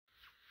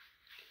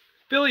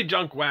Philly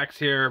Junk Wax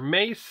here,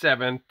 May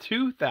 7th,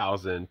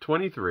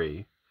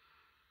 2023.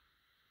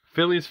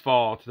 Phillies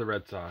fall to the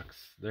Red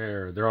Sox.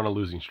 They're on a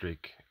losing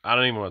streak. I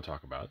don't even want to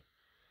talk about it.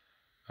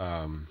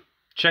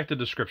 Check the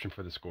description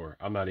for the score.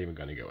 I'm not even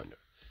going to go into it.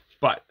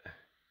 But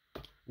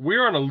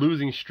we're on a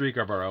losing streak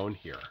of our own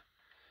here.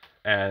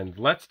 And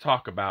let's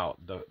talk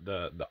about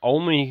the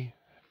only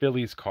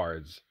Phillies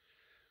cards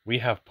we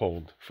have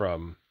pulled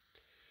from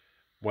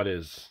what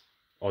is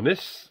on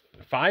this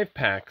 5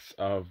 packs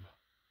of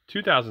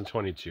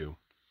 2022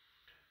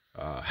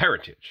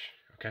 Heritage.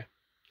 Okay,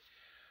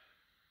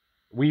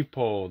 we've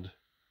pulled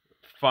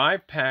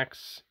 5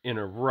 packs in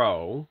a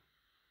row,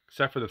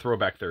 except for the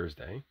Throwback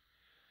Thursday,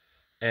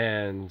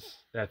 and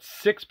that's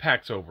 6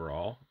 packs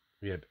overall.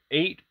 We have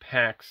 8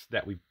 packs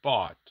that we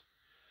bought.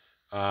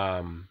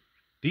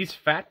 These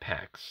fat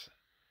packs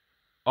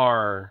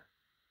are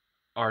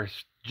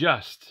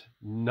just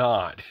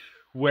not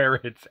where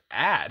it's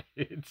at.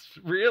 It's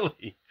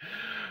really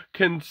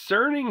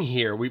concerning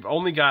here. We've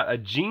only got a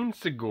Gene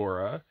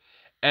Segura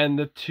and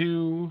the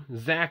 2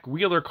 Zach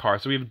Wheeler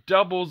cards. So we have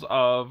doubles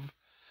of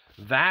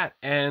that,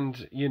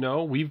 and you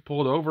know, we've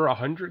pulled over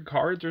 100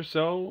 cards or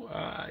so,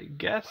 I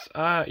guess.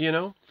 You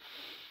know,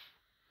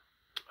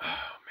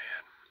 oh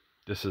man,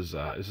 this is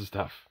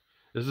tough.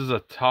 This is a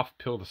tough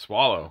pill to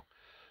swallow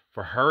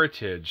for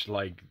Heritage.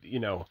 Like, you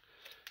know,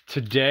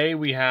 today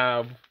we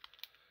have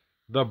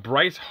the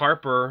Bryce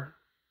Harper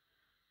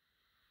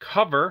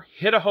cover,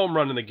 hit a home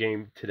run in the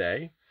game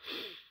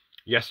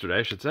yesterday,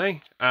 I should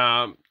say.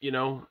 You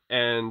know,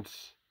 and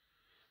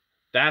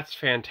that's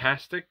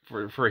fantastic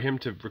for him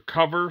to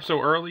recover so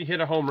early,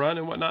 hit a home run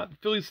and whatnot.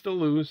 Phillies still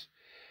lose,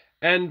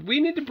 and we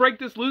need to break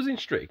this losing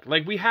streak.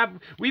 Like,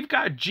 we've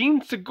got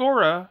Gene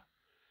Segura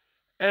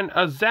and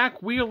a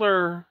Zach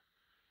Wheeler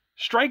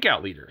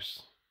strikeout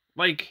leaders.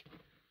 Like,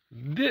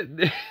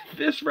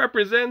 this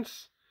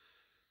represents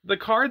the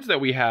cards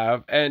that we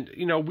have, and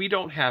you know, we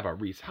don't have a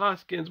Reese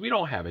Hoskins, we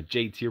don't have a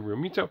JT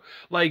Realmuto.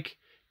 Like,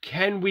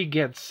 can we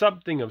get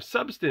something of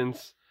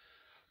substance,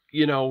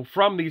 you know,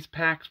 from these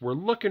packs? We're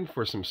looking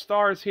for some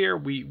stars here.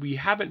 We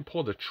haven't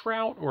pulled a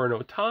Trout or an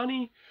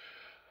Ohtani.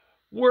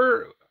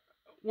 We're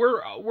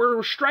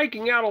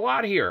striking out a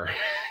lot here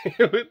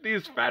with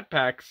these fat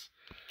packs.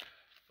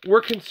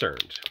 We're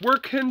concerned.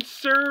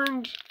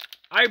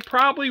 I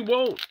probably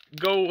won't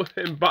go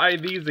and buy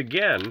these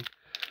again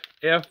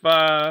if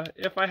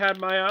I had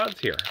my odds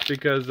here,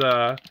 because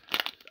I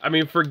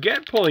mean,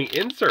 forget pulling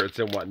inserts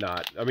and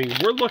whatnot. I mean,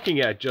 we're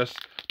looking at just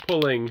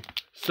pulling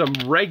some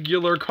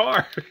regular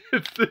cards.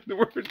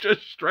 We're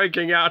just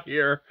striking out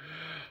here.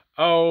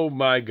 Oh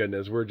my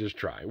goodness, we're just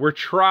trying. We're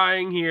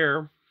trying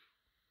here.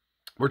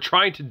 We're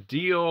trying to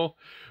deal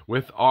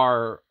with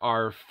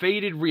our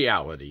faded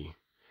reality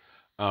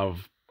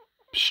of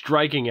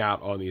striking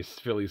out on these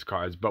Phillies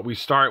cards. But we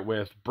start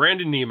with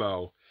Brandon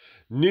Nimmo,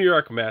 New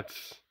York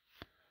Mets.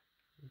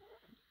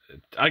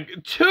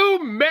 2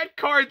 Met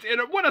cards in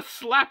it. What a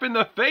slap in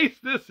the face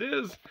this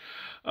is.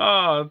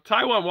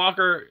 Taijuan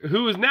Walker,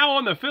 who is now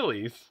on the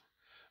Phillies.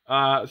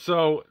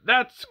 So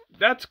that's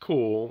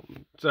cool.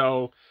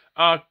 So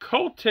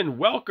Colton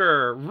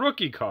Welker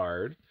rookie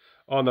card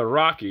on the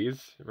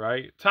Rockies,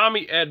 right?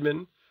 Tommy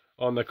Edman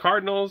on the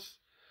Cardinals.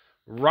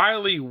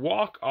 Riley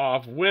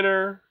walk-off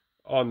winner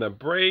on the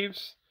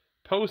Braves.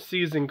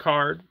 Postseason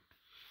card.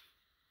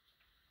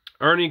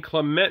 Ernie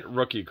Clement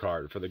rookie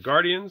card for the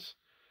Guardians.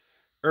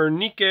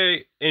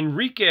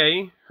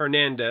 Enrique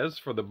Hernandez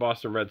for the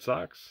Boston Red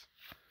Sox.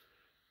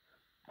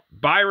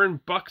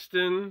 Byron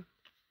Buxton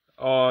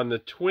on the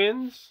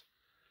Twins.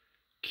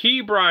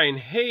 Ke'Bryan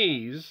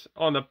Hayes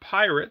on the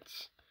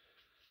Pirates.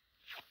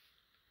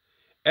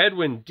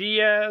 Edwin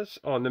Diaz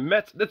on the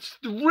Mets. That's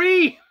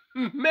 3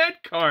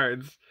 Met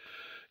cards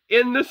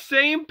in the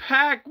same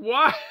pack.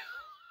 Why?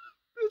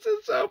 This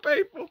is so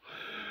painful.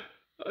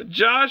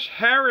 Josh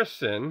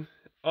Harrison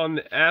on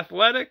the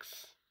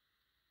Athletics.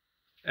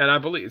 And I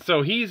believe,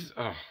 so he is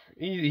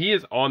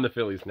on the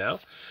Phillies now.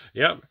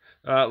 Yep.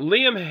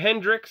 Liam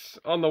Hendricks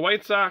on the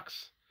White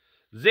Sox.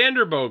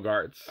 Xander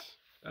Bogaerts.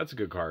 That's a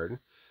good card.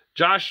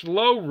 Josh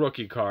Lowe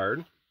rookie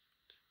card.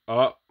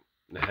 Oh,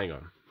 hang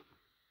on.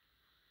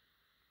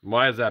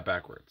 Why is that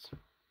backwards?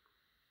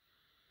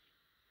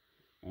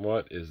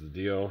 What is the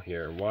deal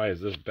here? Why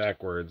is this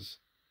backwards?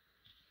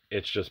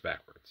 It's just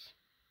backwards.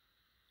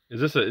 Is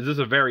this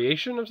a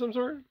variation of some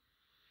sort?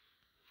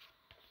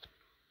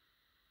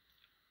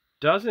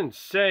 Doesn't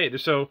say.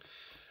 So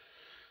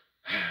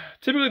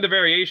typically the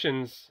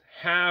variations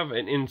have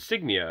an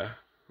insignia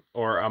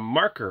or a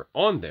marker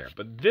on there,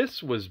 but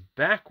this was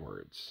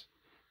backwards.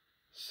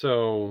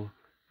 So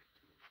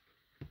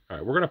all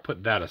right, we're gonna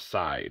put that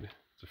aside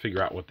to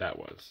figure out what that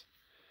was.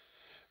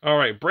 All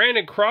right,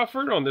 Brandon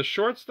Crawford on the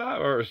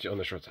shortstop,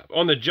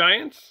 on the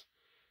Giants.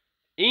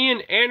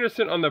 Ian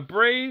Anderson on the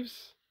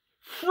Braves.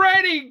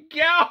 Freddie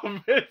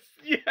Galvis,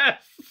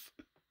 yes.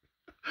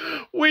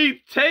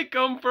 We take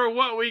them for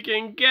what we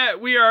can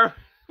get. We are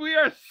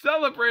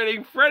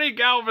celebrating Freddy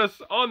Galvis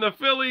on the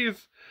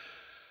Phillies.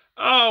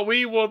 Oh,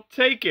 we will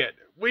take it.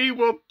 We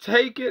will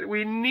take it.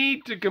 We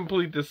need to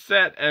complete the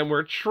set, and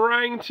we're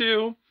trying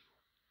to.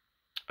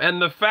 And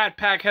the Fat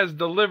Pack has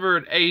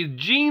delivered a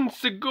Gene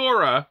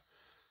Segura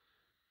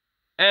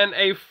and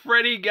a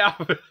Freddy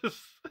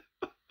Galvis.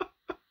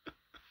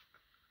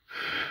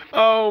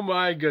 Oh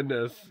my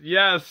goodness.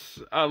 Yes,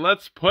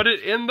 let's put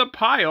it in the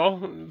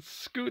pile.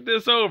 Scoot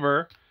this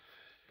over.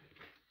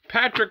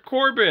 Patrick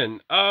Corbin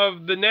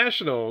of the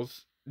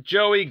Nationals.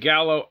 Joey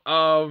Gallo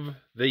of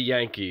the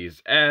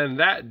Yankees. And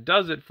that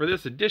does it for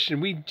this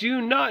edition. We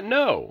do not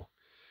know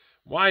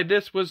why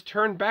this was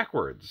turned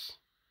backwards.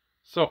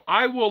 So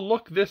I will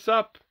look this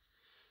up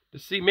to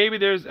see. Maybe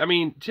there's, I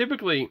mean,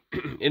 typically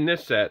in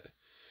this set,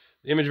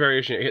 the image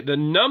variation, the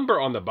number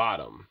on the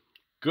bottom.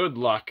 Good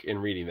luck in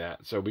reading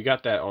that. So we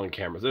got that on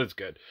camera. So that's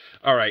good.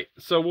 All right.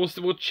 So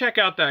we'll check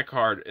out that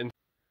card. And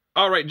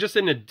all right, just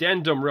an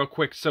addendum real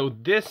quick. So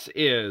this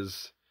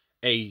is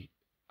a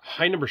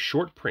high number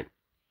short print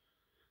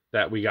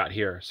that we got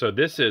here. So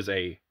this is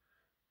a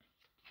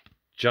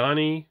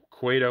Johnny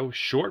Cueto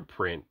short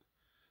print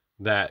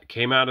that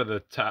came out of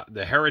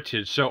the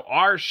Heritage. So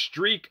our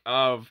streak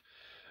of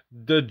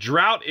the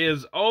drought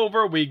is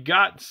over. We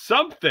got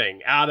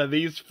something out of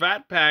these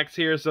Fat Packs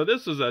here. So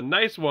this is a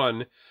nice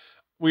one.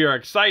 We are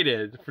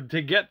excited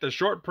to get the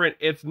short print.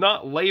 It's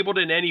not labeled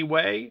in any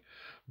way,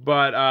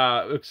 but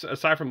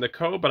aside from the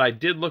code, but I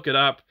did look it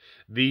up.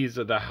 These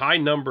the high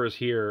numbers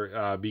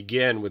here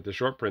begin with the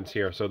short prints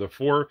here. So the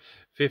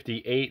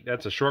 458,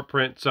 that's a short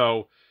print.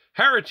 So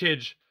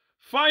Heritage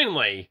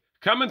finally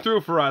coming through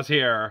for us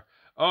here.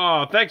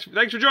 Oh, thanks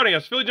for joining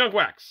us, Philly Junk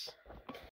Wax.